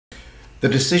The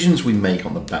decisions we make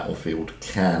on the battlefield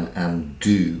can and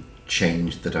do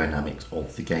change the dynamics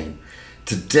of the game.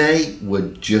 Today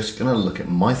we're just going to look at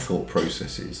my thought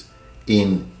processes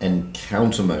in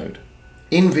encounter mode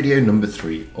in video number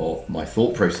 3 of my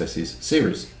thought processes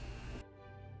series.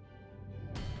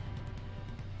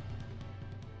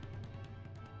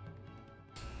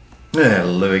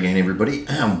 Hello again everybody,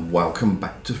 and welcome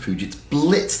back to Fugit's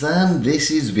Blitz, and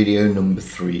this is video number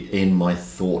 3 in my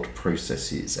thought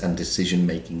processes and decision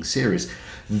making series.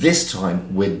 This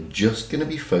time we're just going to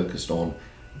be focused on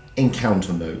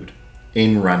encounter mode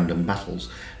in random battles.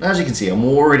 Now, as you can see, I'm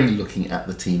already looking at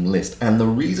the team list, and the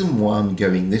reason why I'm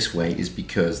going this way is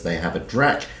because they have a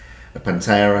Drac, a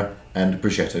Pantera and a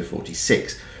Progetto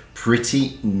 46.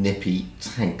 Pretty nippy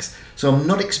tanks. So I'm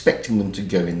not expecting them to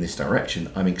go in this direction.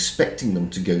 I'm expecting them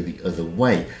to go the other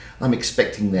way. I'm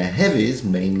expecting their heavies,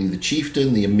 mainly the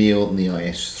Chieftain, the Emil and the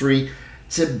IS-3,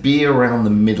 to be around the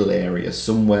middle area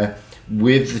somewhere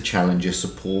with the Challenger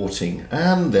supporting.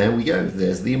 And there we go.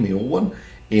 There's the Emil one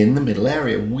in the middle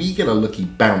area. We get a lucky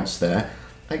bounce there.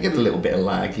 I get a little bit of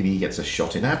lag and he gets a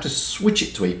shot in. I have to switch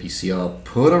it to APCR,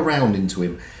 put a round into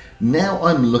him. Now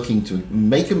I'm looking to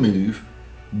make a move,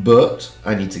 but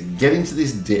I need to get into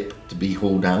this dip to be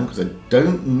hauled down because I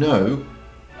don't know,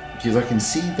 because I can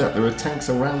see that there are tanks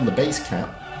around the base cap,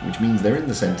 which means they're in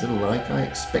the center like I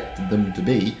expected them to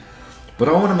be. But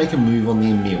I want to make a move on the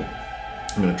Emil.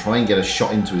 I'm going to try and get a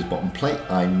shot into his bottom plate.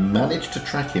 I managed to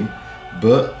track him,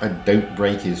 but I don't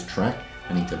break his track.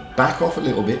 I need to back off a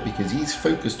little bit because he's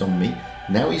focused on me.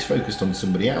 Now he's focused on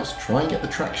somebody else. Try and get the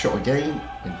track shot again.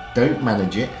 I don't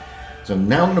manage it. So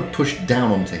now I'm going to push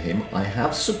down onto him. I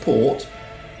have support,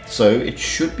 so it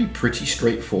should be pretty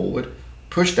straightforward.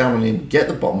 Push down on him, get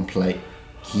the bottom plate,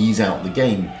 he's out the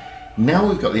game. Now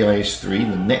we've got the IS-3,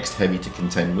 the next heavy to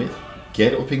contend with.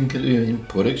 Get up into him,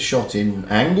 put a shot in,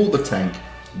 angle the tank,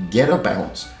 get a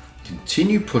bounce,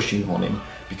 continue pushing on him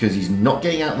because he's not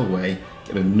getting out of the way.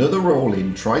 Get another roll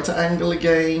in, try to angle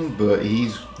again, but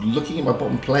he's looking at my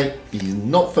bottom plate. He's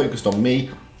not focused on me.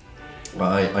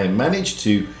 I managed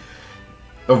to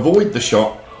avoid the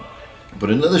shot, put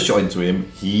another shot into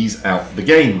him, he's out the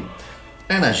game.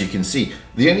 And as you can see,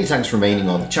 the only tanks remaining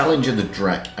are the Challenger, the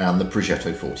Drac and the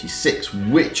Progetto 46,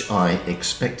 which I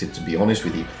expected, to be honest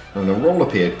with you. I'm going to roll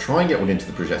up here, try and get one into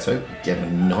the Progetto, get a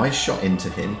nice shot into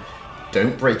him,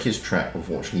 don't break his track,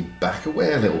 unfortunately, back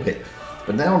away a little bit.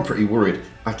 But now I'm pretty worried.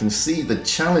 I can see the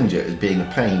Challenger as being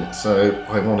a pain, so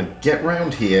I want to get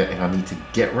round here and I need to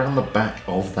get round the back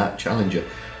of that Challenger.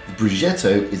 The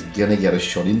Progetto is going to get a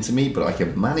shot into me, but I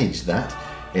can manage that.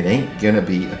 It ain't going to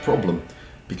be a problem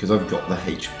because I've got the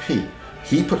HP.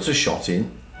 He puts a shot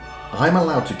in. I'm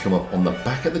allowed to come up on the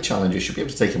back of the Challenger. Should be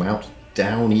able to take him out.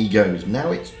 Down he goes.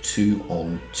 Now it's 2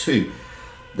 on 2.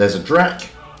 There's a Drac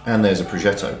and there's a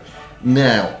Progetto.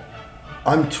 Now,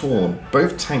 I'm torn.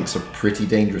 Both tanks are pretty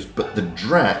dangerous, but the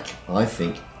Drac, I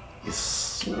think, is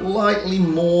slightly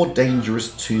more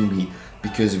dangerous to me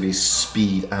because of his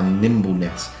speed and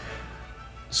nimbleness.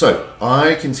 So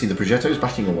I can see the Progetto's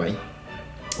backing away.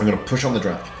 I'm going to push on the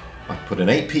Drac. I put an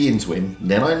AP into him,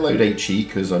 then I load HE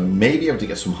because I may be able to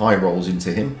get some high rolls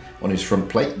into him on his front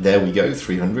plate. There we go,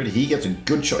 300. He gets a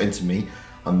good shot into me.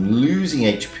 I'm losing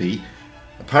HP.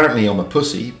 Apparently I'm a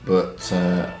pussy, but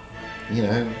you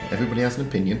know, everybody has an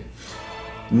opinion.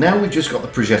 Now we've just got the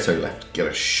Progetto left. Get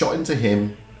a shot into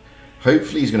him.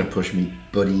 Hopefully he's going to push me,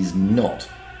 but he's not.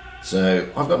 So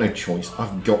I've got no choice.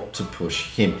 I've got to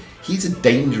push him. He's a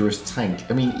dangerous tank.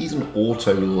 I mean, he's an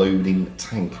auto-loading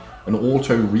tank. An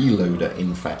auto-reloader,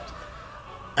 in fact.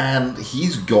 And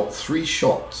he's got 3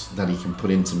 shots that he can put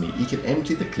into me. He can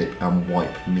empty the clip and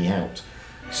wipe me out.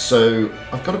 So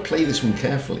I've got to play this one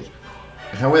carefully.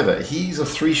 However, he's a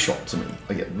 3-shot to me.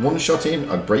 I get 1 shot in,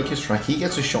 I break his track, he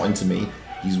gets a shot into me,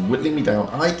 he's whittling me down,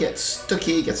 I get stuck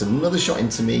here, gets another shot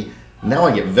into me. Now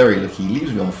I get very lucky, he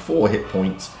leaves me on 4 hit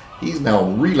points. He's now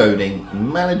reloading,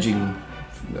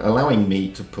 allowing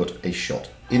me to put a shot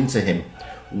into him,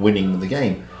 winning the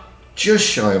game. Just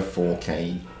shy of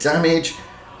 4k damage.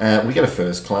 We get a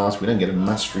first class, we don't get a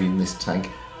mastery in this tank,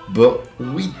 but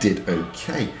we did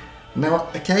okay. Now,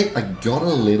 okay, I got a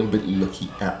little bit lucky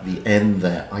at the end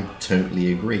there, I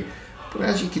totally agree. But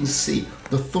as you can see,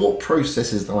 the thought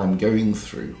processes that I'm going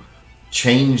through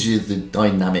changes the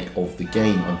dynamic of the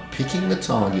game. I'm picking the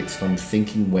targets and I'm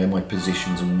thinking where my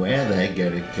positions and where they're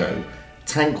going to go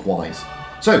tank-wise.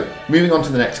 So, moving on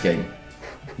to the next game.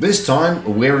 This time,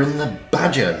 we're in the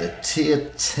Badger, the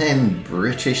Tier 10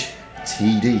 British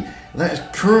TD. That is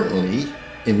currently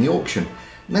in the auction.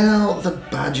 Now, the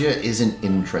Badger is an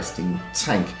interesting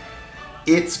tank.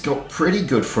 It's got pretty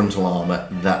good frontal armor,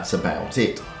 that's about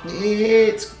it.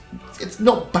 It's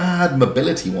not bad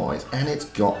mobility-wise, and it's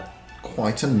got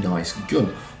quite a nice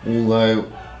gun.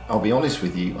 Although, I'll be honest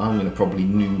with you, I'm going to probably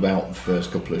noob out the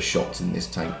first couple of shots in this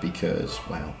tank because,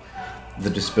 well, the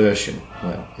dispersion.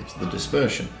 Well, it's the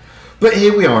dispersion. But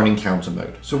here we are in encounter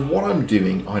mode. So what I'm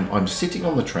doing, I'm sitting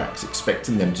on the tracks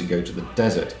expecting them to go to the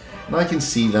desert. And I can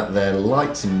see that their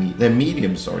lights and their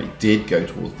medium, did go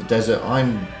towards the desert.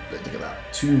 Look at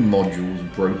that, 2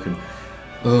 modules broken.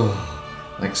 Ugh,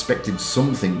 I expected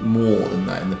something more than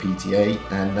that in the PTA,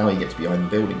 and now he gets behind the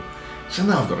building. So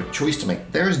now I've got a choice to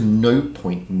make. There is no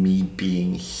point me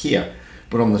being here,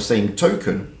 but on the same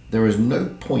token, there is no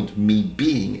point me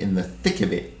being in the thick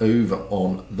of it over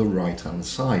on the right-hand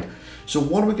side. So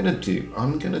what am I going to do?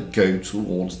 I'm going to go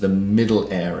towards the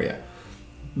middle area.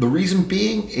 The reason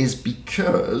being is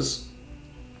because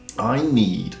I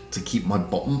need to keep my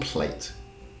bottom plate,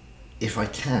 if I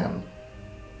can,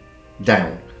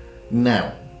 down.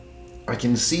 Now, I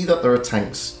can see that there are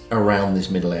tanks around this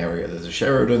middle area. There's a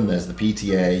Sheridan, there's the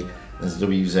PTA, there's a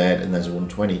WZ, and there's a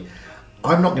 120.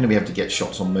 I'm not going to be able to get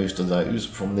shots on most of those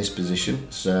from this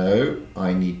position, so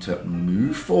I need to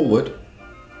move forward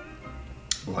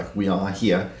like we are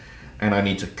here, and I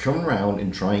need to come around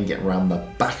and try and get around the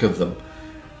back of them.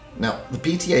 Now, the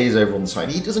PTA is over on the side.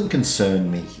 He doesn't concern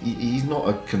me. He's not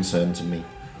a concern to me.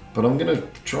 But I'm going to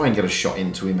try and get a shot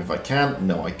into him if I can.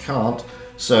 No, I can't.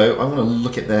 So I'm going to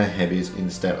look at their heavies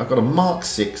instead. I've got a Mark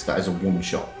 6 that is a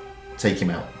one-shot. Take him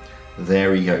out.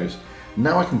 There he goes.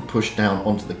 Now I can push down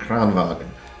onto the Kranwagen.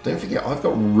 Don't forget, I've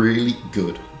got really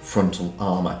good frontal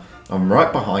armor. I'm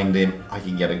right behind him. I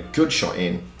can get a good shot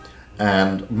in.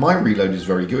 And my reload is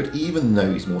very good, even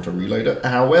though he's not a reloader.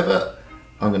 However,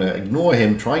 I'm going to ignore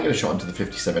him, try and get a shot into the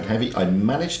 57 Heavy. I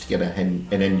managed to get an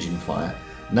engine fire.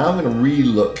 Now I'm going to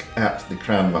re-look at the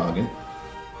Kranwagen,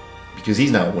 because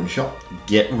he's now a one-shot.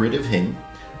 Get rid of him.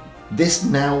 This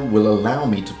now will allow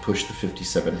me to push the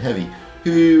 57 Heavy,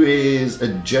 who is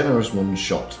a generous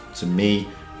one-shot to me,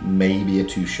 maybe a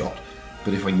two-shot.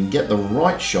 But if I can get the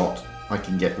right shot, I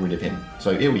can get rid of him.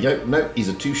 So here we go. No, he's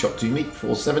a two-shot to me.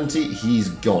 470, he's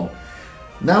gone.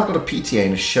 Now I've got a PTA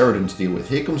and a Sheridan to deal with.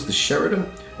 Here comes the Sheridan.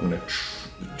 I'm going to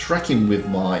track him with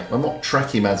my... Well, not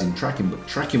track him as in track him, but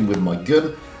track him with my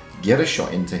gun. Get a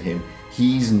shot into him.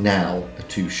 He's now a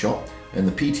two-shot, and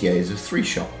the PTA is a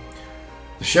three-shot.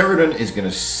 The Sheridan is going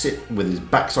to sit with his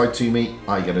backside to me.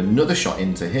 I get another shot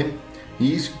into him.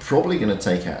 He's probably going to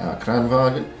take out our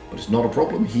Kranwagen, but it's not a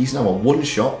problem. He's now a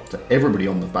one-shot to everybody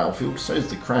on the battlefield. So is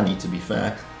the Cranny, to be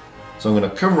fair. So I'm going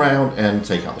to come round and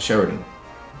take out the Sheridan.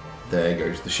 There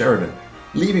goes the Sheridan,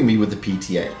 leaving me with the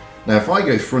PTA. Now, if I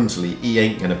go frontally, he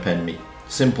ain't going to pen me.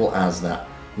 Simple as that.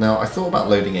 Now, I thought about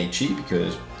loading HE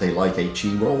because they like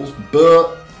HE rolls,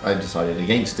 but I decided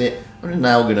against it. I'm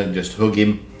now going to just hug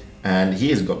him, and he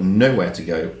has got nowhere to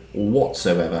go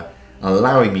whatsoever,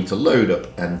 allowing me to load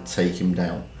up and take him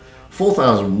down.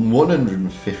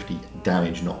 4,150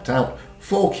 damage knocked out,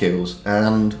 4 kills,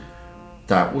 and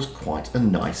that was quite a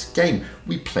nice game.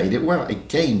 We played it well.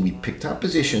 Again, we picked our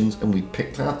positions and we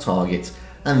picked our targets,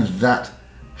 and that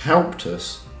helped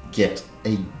us get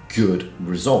a good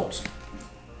result.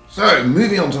 So,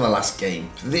 moving on to the last game.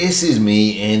 This is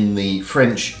me in the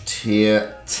French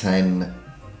Tier 10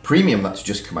 Premium that's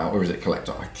just come out, or is it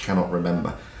Collector? I cannot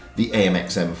remember. The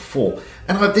AMX M4.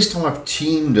 And this time I've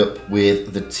teamed up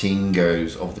with the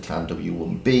Tingos of the Clan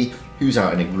W1B, who's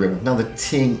out in a grill. Now, the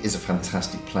Ting is a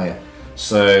fantastic player.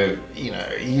 So, you know,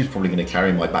 he's probably going to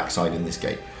carry my backside in this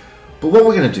game. But what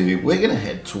we're going to do, we're going to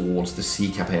head towards the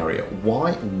C-cap area.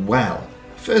 Why? Well,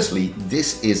 firstly,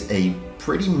 this is a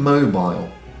pretty mobile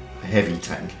heavy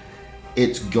tank.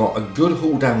 It's got a good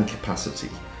hull down capacity,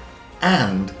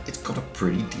 and it's got a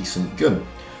pretty decent gun.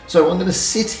 So I'm going to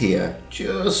sit here,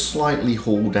 just slightly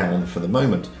hull down for the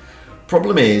moment.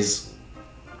 Problem is,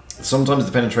 sometimes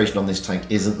the penetration on this tank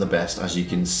isn't the best, as you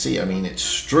can see. I mean, it's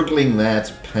struggling there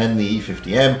to pen the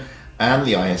E50M and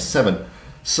the IS-7.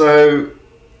 So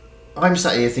I'm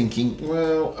sat here thinking,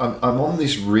 well, I'm on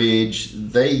this ridge.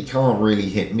 They can't really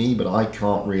hit me, but I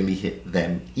can't really hit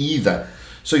them either.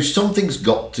 So something's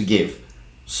got to give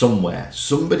somewhere.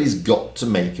 Somebody's got to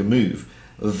make a move.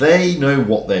 They know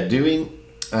what they're doing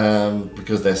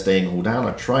because they're staying all down.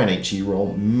 I try an HE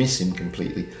roll, miss him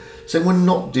completely. So we're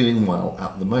not doing well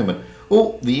at the moment.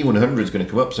 Oh, the E100 is going to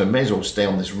come up, so I may as well stay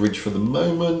on this ridge for the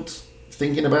moment.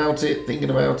 Thinking about it,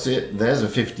 There's a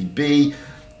 50B.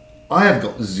 I have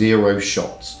got 0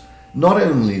 shots. Not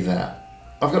only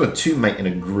that, I've got a 2-mate in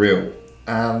a grill,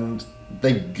 and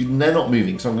they're not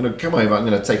moving. So I'm going to come over, I'm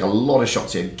going to take a lot of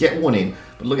shots here, get one in,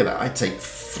 but look at that, I take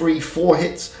 3-4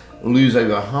 hits, lose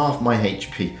over half my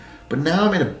HP. But now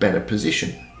I'm in a better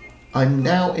position. I'm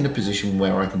now in a position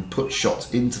where I can put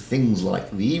shots into things like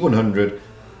the E100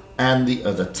 and the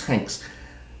other tanks.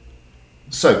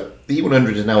 So the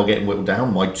E100 is now getting whittled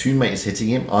down. My toonmate is hitting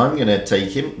him. I'm going to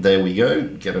take him. There we go.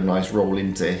 Get a nice roll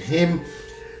into him.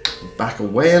 Back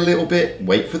away a little bit.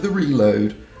 Wait for the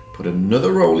reload. Put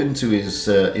another roll into his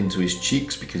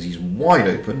cheeks because he's wide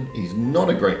open. He's not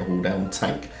a great hold down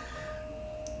tank.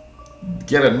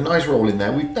 Get a nice roll in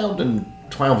there. We've now done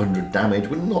 1200 damage.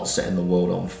 We're not setting the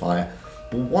world on fire.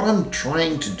 But what I'm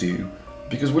trying to do,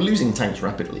 because we're losing tanks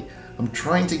rapidly, I'm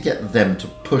trying to get them to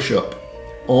push up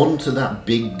onto that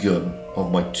big gun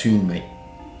of my toonmate.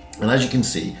 And as you can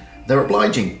see, they're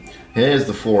obliging. Here's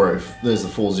the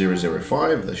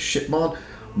 4005, the shipman.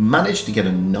 Managed to get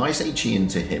a nice HE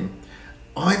into him.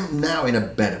 I'm now in a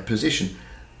better position.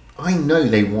 I know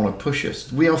they want to push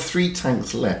us. We are 3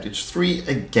 tanks left. It's 3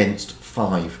 against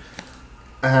 5.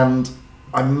 And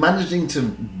I'm managing to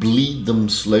bleed them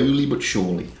slowly but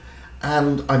surely.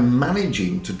 And I'm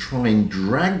managing to try and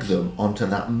drag them onto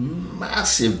that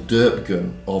massive derp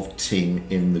gun of Ting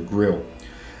in the grill.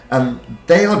 And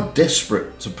they are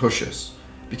desperate to push us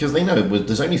because they know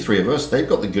there's only 3 of us. They've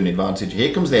got the gun advantage.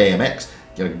 Here comes the AMX.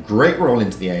 Get a great roll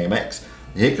into the AMX.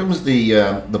 Here comes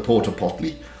the Porter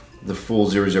Potley, the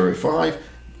 4005.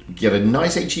 Get a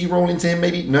nice HE roll into him,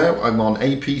 maybe. No, I'm on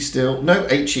AP still. No,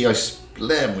 HE,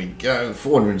 there we go.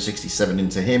 467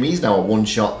 into him. He's now a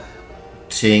one-shot.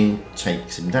 Ting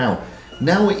takes him down.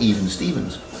 Now we're even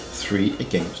Stevens. 3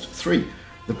 against 3.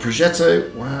 The Progetto,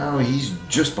 wow, he's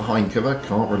just behind cover.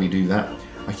 Can't really do that.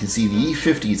 I can see the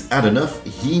E50 is at enough.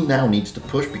 He now needs to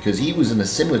push because he was in a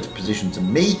similar position to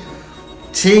me.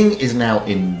 Ting is now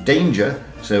in danger,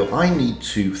 so I need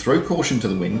to throw caution to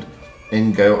the wind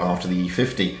and go after the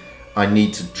E50. I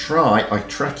need to I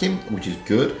track him, which is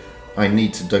good. I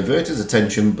need to divert his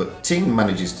attention, but Ting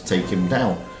manages to take him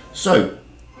down. So,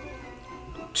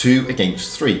 2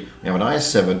 against 3. We have an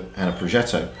IS-7 and a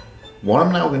Progetto. What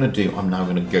I'm now going to do, I'm now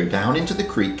going to go down into the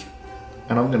creek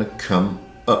and I'm going to come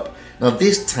up. Now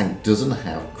this tank doesn't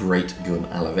have great gun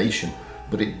elevation,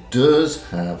 but it does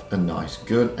have a nice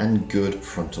gun and good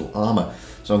frontal armor.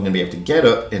 So I'm going to be able to get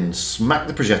up and smack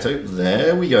the Progetto.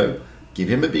 There we go. Give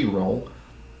him a big roll.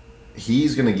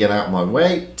 He's going to get out of my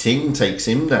way. Ting takes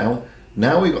him down.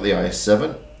 Now we've got the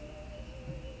IS-7.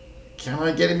 Can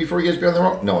I get him before he goes behind the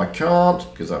rock? No, I can't,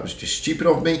 because that was just stupid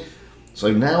of me.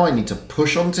 So now I need to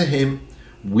push onto him.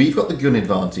 We've got the gun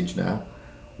advantage now.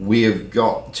 We have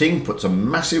got... Ting puts a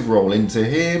massive roll into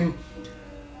him.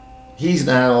 He's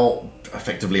now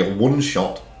effectively a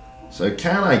one-shot. So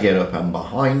can I get up and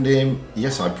behind him?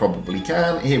 Yes, I probably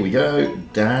can. Here we go.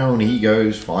 Down he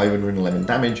goes. 511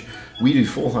 damage. We do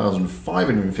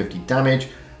 4,550 damage.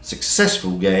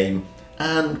 Successful game.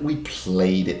 And we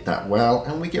played it that well.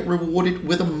 And we get rewarded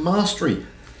with a mastery.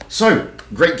 So,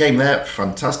 great game there.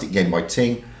 Fantastic game by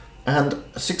Ting. And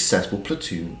a successful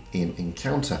platoon in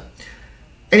encounter.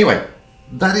 Anyway,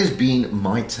 that has been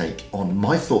my take on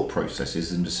my thought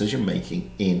processes and decision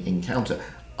making in encounter.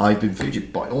 I've been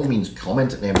Fugit. By all means,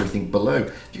 comment and everything below.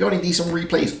 If you got any decent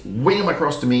replays, wing them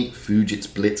across to me,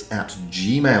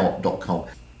 fugitsblitz@gmail.com.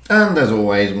 And as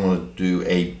always, I want to do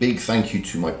a big thank you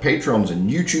to my Patrons and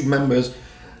YouTube members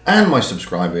and my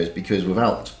subscribers, because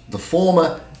without the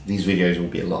former, these videos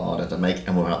would be a lot harder to make,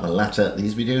 and without the latter,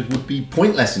 these videos would be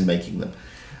pointless in making them.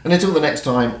 And until the next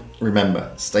time, remember,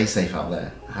 stay safe out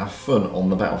there, have fun on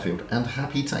the battlefield, and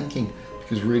happy tanking.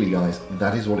 Because really, guys,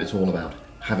 that is what it's all about.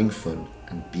 Having fun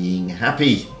and being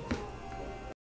happy.